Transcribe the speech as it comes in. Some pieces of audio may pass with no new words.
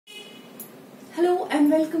Hello and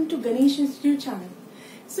welcome to Ganesh Institute channel.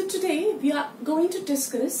 So today we are going to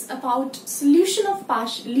discuss about solution of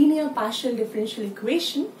linear partial differential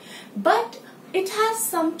equation, but it has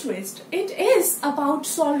some twist. It is about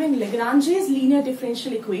solving Lagrange's linear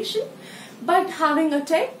differential equation, but having a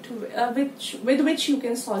trick with which you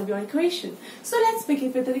can solve your equation. So let's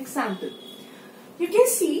begin with an example. You can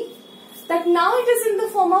see that now it is in the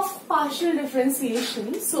form of partial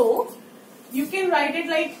differentiation. So you can write it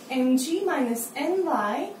like mg minus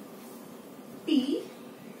ny p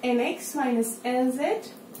nx minus lz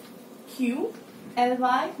q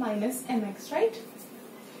ly minus mx, right?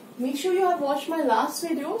 Make sure you have watched my last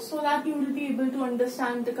video so that you will be able to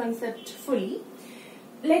understand the concept fully.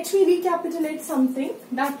 Let me recapitulate something,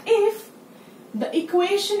 that if the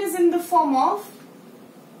equation is in the form of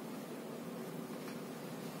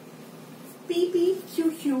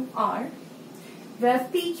Pp+Qq R, where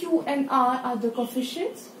P, Q and R are the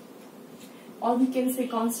coefficients, or we can say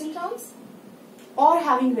constant terms, or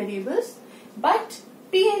having variables, but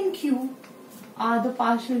P and Q are the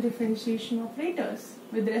partial differentiation operators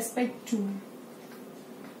with respect to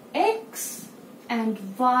x and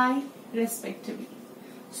y respectively.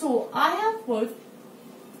 So I have put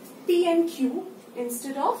P and Q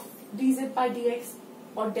instead of dz by dx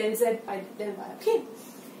or del z by del y. Okay.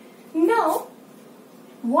 Now,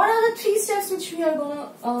 what are the three steps which we are going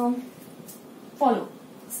to follow?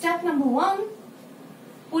 Step number 1,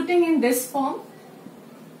 putting in this form,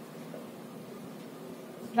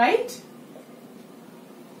 right?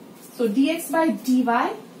 So dx by dy,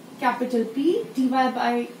 capital P, dy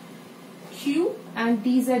by q and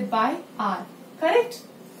dz by r, correct?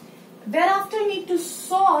 Thereafter you need to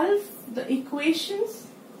solve the equations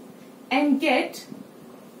and get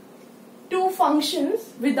two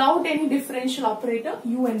functions without any differential operator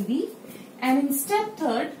u and v, and in step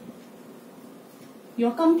 3rd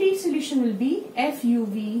your complete solution will be f u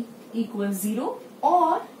v equals 0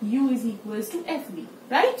 or u is equals to fv,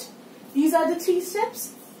 right? These are the three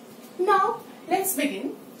steps. Now let's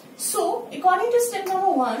begin. So according to step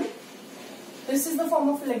number 1, this is the form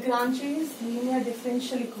of Lagrange's linear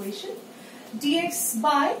differential equation. Dx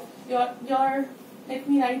by your let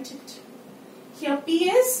me write it here. P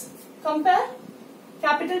is, compare,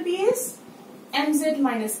 capital P is mz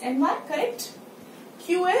minus my, correct?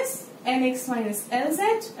 Q is nx minus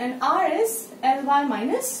lz and r is ly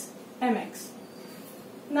minus mx.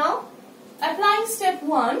 Now applying step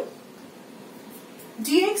 1,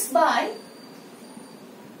 dx by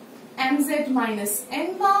mz minus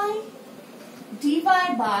my, dy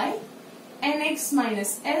by nx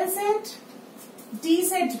minus lz,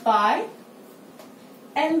 dz by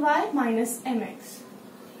ly minus mx.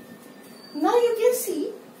 Now you can see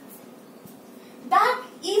that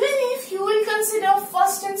even if you will consider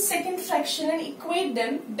first and second fraction and equate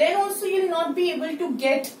them, then also you will not be able to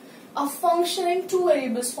get a function in two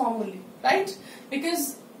variables formally, right?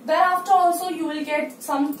 Because thereafter also you will get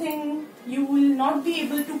something, you will not be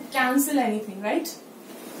able to cancel anything, right?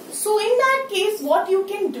 So in that case, what you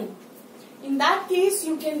can do? In that case,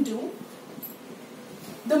 you can do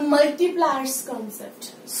the multipliers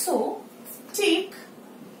concept. So take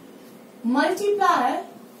multiplier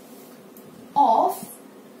of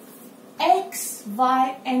x,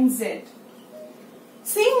 y and z.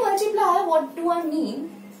 Saying multiplier, what do I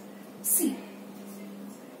mean? See,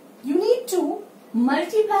 you need to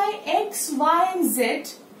multiply x, y and z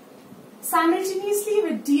simultaneously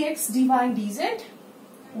with dx, dy and dz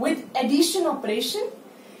with addition operation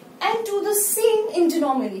and do the same in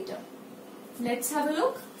denominator. Let's have a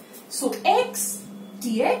look. So x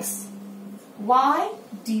dx, y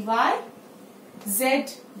dy, z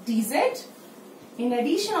dz in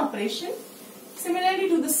addition operation. Similarly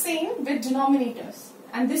do the same with denominators,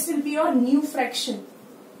 and this will be your new fraction.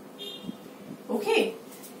 Okay,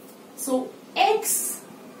 so x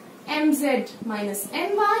mz minus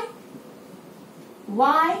ny,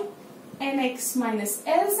 y nx minus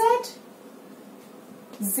lz,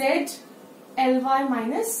 z ly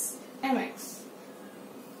minus mx.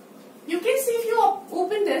 You can see if you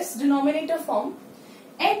open this denominator form,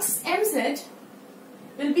 x mz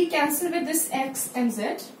will be cancelled with this x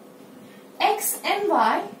mz, x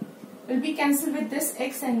ny will be cancelled with this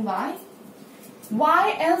x ny,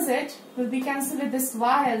 y lz will be cancelled with this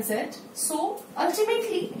y lz. So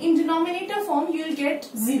ultimately in denominator form you will get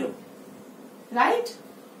 0, right?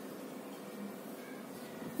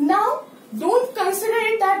 Now don't consider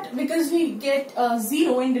it that because we get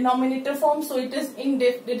 0 in denominator form, so it is in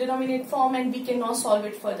the denominator form and we cannot solve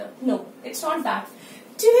it further. No, it's not that.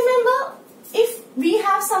 Do you remember, if we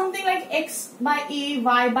have something like x by a,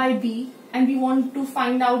 y by b, and we want to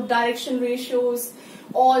find out direction ratios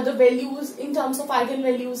or the values in terms of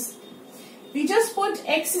eigenvalues. We just put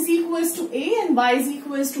x is equals to a and y is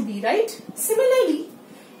equals to b, right? Similarly,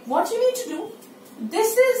 what you need to do,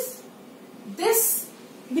 because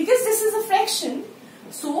this is a fraction,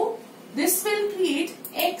 so this will create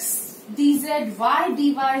x dz, y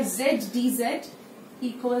dy, z dz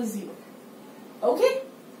equals 0. Okay?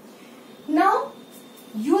 Now,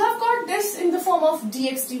 you have got this in the form of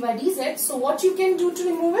dx dy dz, so what you can do to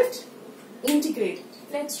remove it? Integrate it.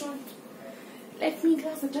 Let's do it. Let me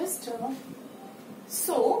grab a tester.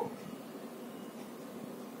 So,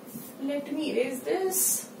 let me erase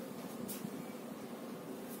this.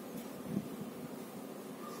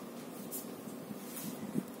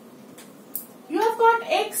 You have got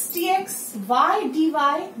x dx, y dy,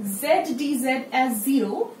 z dz as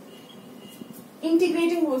 0.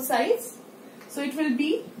 Integrating both sides. So, it will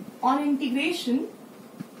be on integration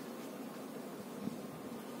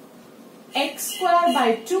x square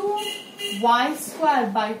by 2, y square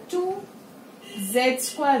by 2, z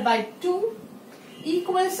square by 2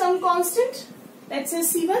 equals some constant, let's say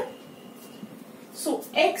c1. So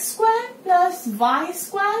x square plus y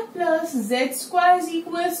square plus z square is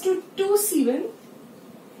equals to 2c1,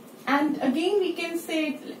 and again we can say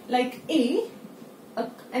it like any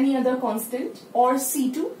other constant, or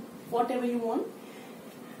c2, whatever you want.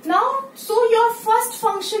 Now, so your first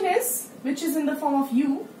function is, which is in the form of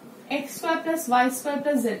u, x square plus y square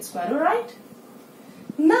plus z square, alright?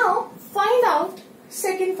 Now, find out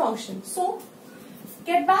second function. So,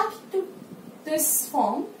 get back to this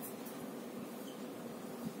form.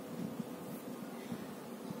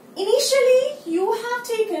 Initially, you have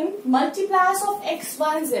taken multipliers of x,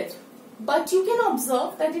 y and z. But you can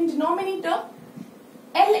observe that in denominator,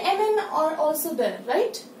 L, M, N are also there,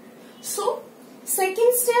 right? So,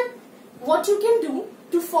 second step, what you can do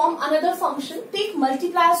to form another function, take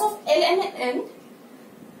multipliers of L,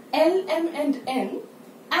 M, and N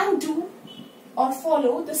and do or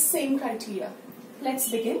follow the same criteria. Let's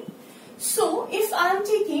begin. So, if I am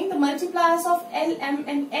taking the multipliers of L, M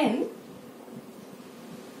and N,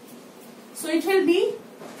 so it will be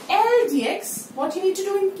L dx. What you need to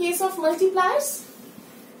do in case of multipliers?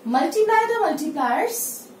 Multiply the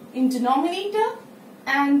multipliers in denominator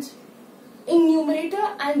and in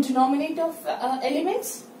numerator and denominator of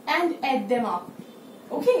elements and add them up.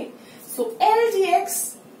 Okay. So L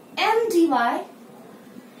dx, M dy,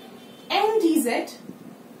 N dz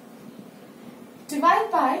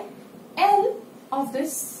divide by L of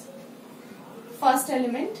this first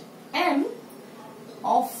element, M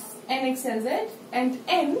of nxlz and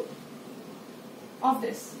N of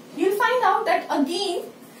this. You'll find out that again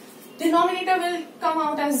denominator will come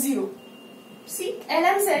out as 0. See,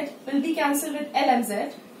 LMZ will be cancelled with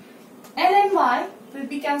LMZ. LNY will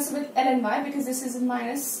be cancelled with LNY because this is in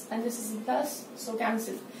minus and this is in plus, so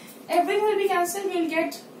cancel. Everything will be cancelled. We will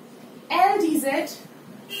get L dz,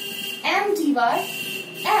 M dy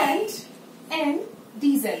and N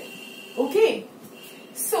dz. Okay.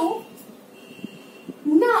 So,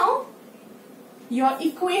 now your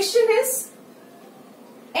equation is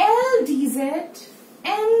L dz,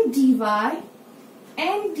 M dy,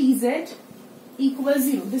 N dz equals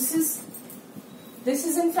 0. This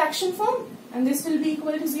is in fraction form and this will be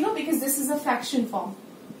equal to 0 because this is a fraction form.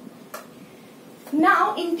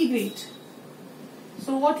 Now integrate.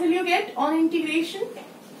 So what will you get on integration?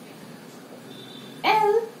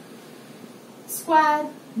 L square,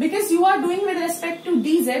 because you are doing with respect to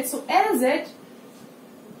dz, so Lz,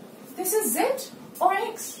 this is z or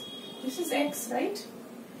x? This is x, right?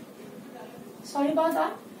 Sorry about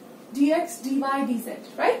that. Dx, dy,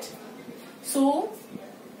 dz, right? So,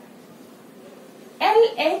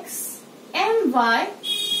 Lx, My,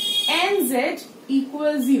 Nz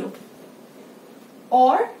equals 0.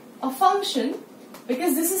 Or a function,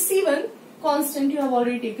 because this is C1, constant you have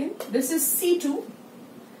already taken. This is C2.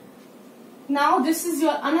 Now this is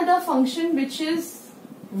your another function which is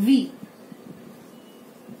V.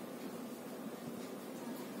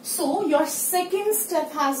 So your second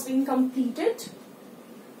step has been completed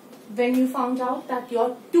when you found out that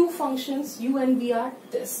your two functions u and v are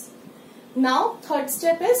this. Now third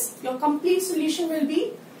step is your complete solution will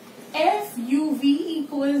be f u v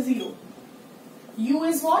equals 0. U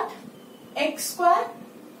is what? X square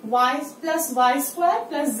y plus y square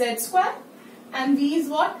plus z square, and v is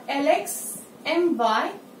what? Lx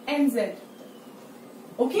my nz.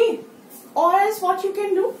 Okay? Or else what you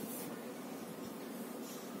can do?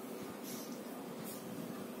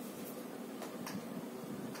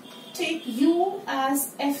 Take u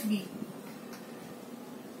as fv,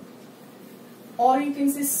 or you can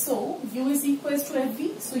say so u is equals to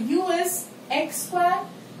fv. So u is x square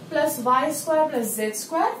plus y square plus z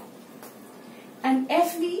square, and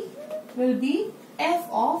fv will be f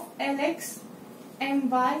of lx,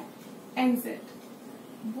 my, and z.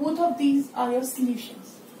 Both of these are your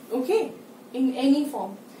solutions, okay, in any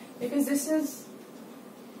form, because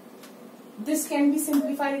this can be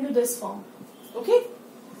simplified into this form, okay.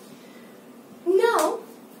 Now,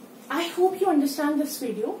 I hope you understand this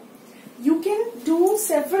video. You can do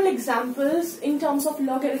several examples in terms of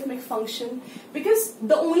logarithmic function, because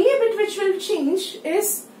the only bit which will change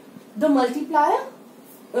is the multiplier.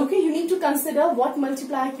 Okay, you need to consider what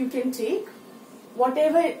multiplier you can take,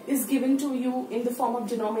 whatever is given to you in the form of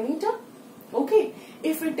denominator. Okay,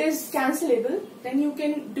 if it is cancelable, then you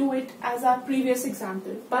can do it as our previous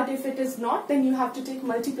example. But if it is not, then you have to take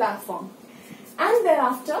multiplier form. And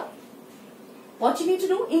thereafter, what you need to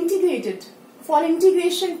do, integrate it. For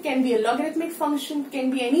integration, it can be a logarithmic function,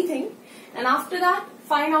 can be anything. And after that,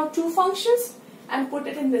 find out two functions and put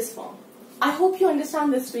it in this form. I hope you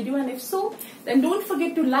understand this video, and if so, then don't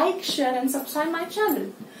forget to like, share and subscribe my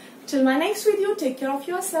channel. Till my next video, take care of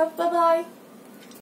yourself. Bye-bye.